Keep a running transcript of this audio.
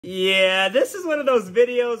Yeah, this is one of those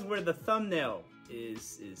videos where the thumbnail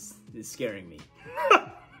is scaring me.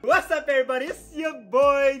 What's up, everybody? It's your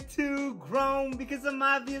boy Too Grown, because I'm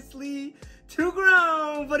obviously too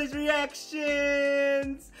grown for these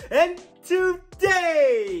reactions. And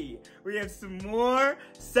today we have some more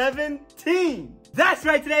 17. That's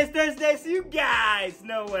right, today's Thursday, so you guys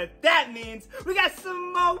know what that means. We got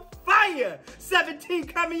some more fire 17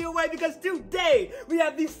 coming your way, because today we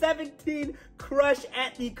have the 17 Crush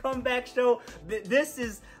at the Comeback Show. This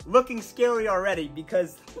is looking scary already,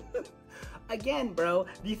 because again, bro,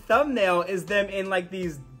 the thumbnail is them in like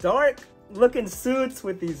these dark looking suits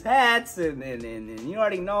with these hats, and you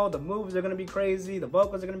already know the moves are gonna be crazy, the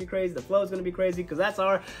vocals are gonna be crazy, the flow is gonna be crazy, because that's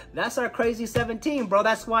our crazy 17, bro.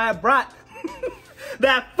 That's why I brought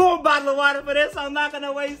that full bottle of water for this. I'm not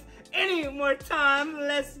gonna waste any more time.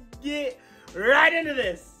 Let's get right into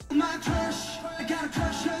this. My crush, I got a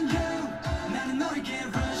crush on you.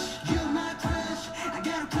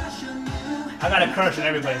 I got a crush on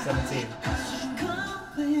everybody 17.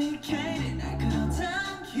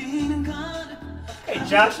 Hey,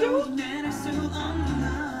 Joshua.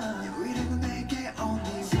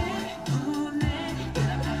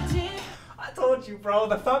 I told you, bro.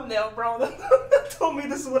 The thumbnail, bro. The thumbnail told me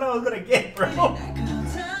this is what I was gonna get, bro.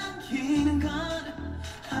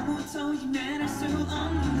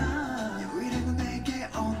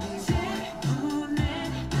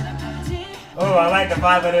 Oh, I like the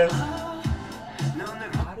vibe of this.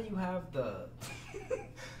 How do you have the...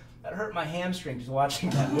 That hurt my hamstrings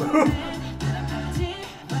watching that move.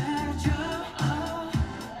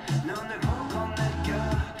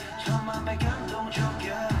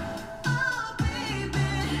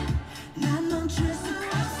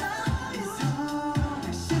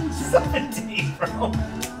 $17, bro.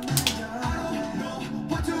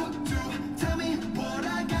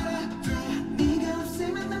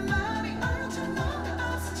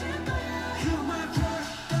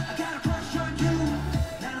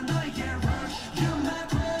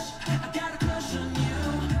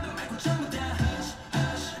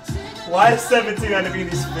 Why is 17 got to be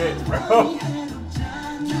these fits, bro?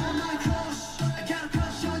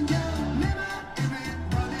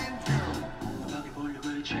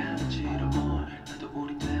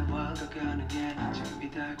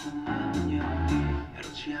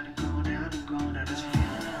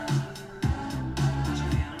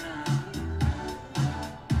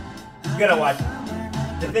 You gotta watch.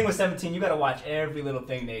 The thing with 17, you gotta watch every little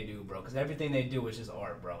thing they do, bro. Because everything they do is just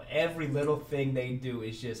art, bro. Every little thing they do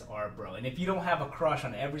is just art, bro. And if you don't have a crush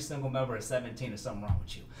on every single member of 17, there's something wrong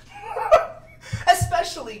with you.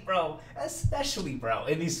 Especially, bro,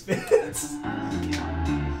 in these fits.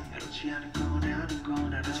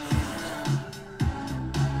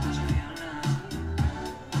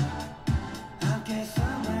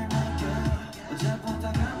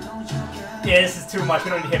 Yeah, this is too much.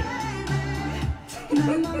 We don't need hip. We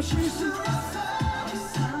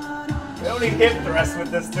don't need hip thrust with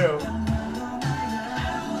this too.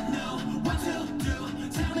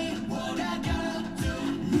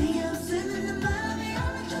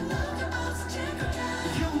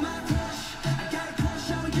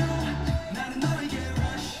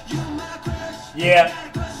 Yeah,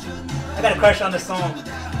 I got a crush on this song.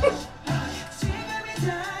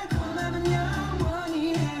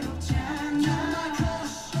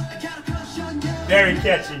 Very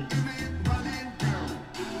catchy.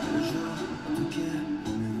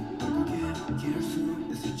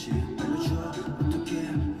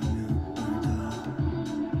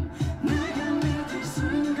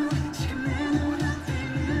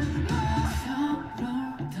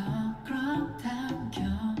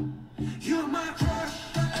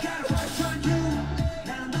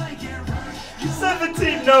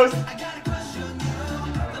 Knows. I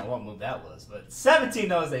don't know what move that was, but 17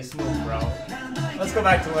 knows they smooth, bro. Let's go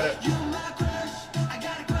back to what it.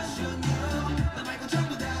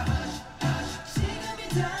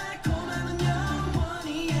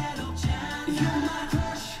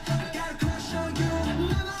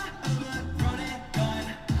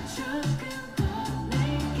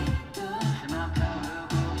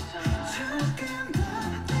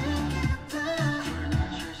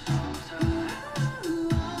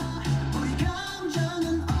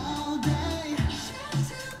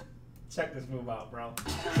 Check this move out, bro.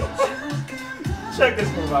 Check this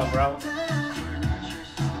move out, bro.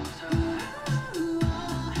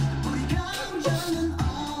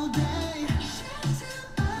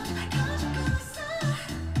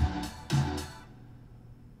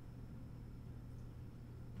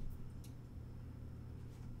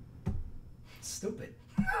 Stupid.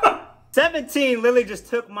 17 literally just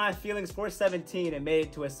took my feelings for 17 and made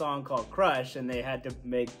it to a song called Crush, and they had to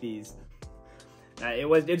make these.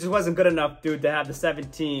 It just wasn't good enough, dude, to have the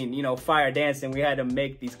 17, you know, fire dancing. We had to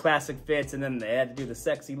make these classic fits, and then they had to do the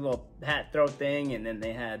sexy little hat throw thing, and then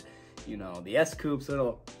they had, you know, the S-Coups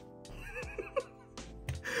little.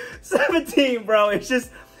 17, bro, it's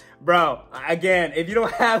just, bro, again, if you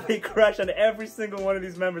don't have a crush on every single one of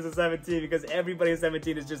these members of 17, because everybody in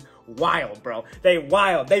 17 is just wild, bro. They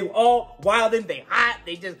wild. They all wild and they hot.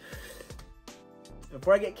 They just...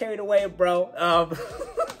 Before I get carried away, bro,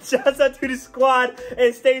 shouts out to the squad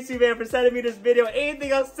and Stacy, man, for sending me this video.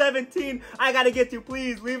 Anything else 17 I gotta get to,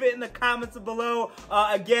 please leave it in the comments below.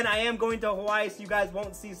 Again, I am going to Hawaii, so you guys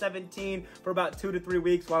won't see 17 for about 2 to 3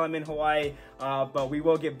 weeks while I'm in Hawaii. But we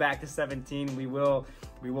will get back to 17. We will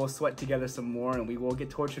sweat together some more, and we will get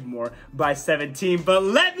tortured more by 17. But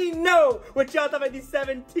let me know what y'all thought about the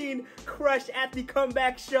 17 crush at the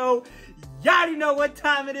comeback show. Y'all already know what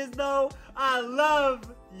time it is, though. I love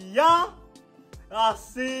y'all. I'll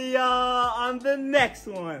see y'all on the next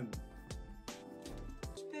one.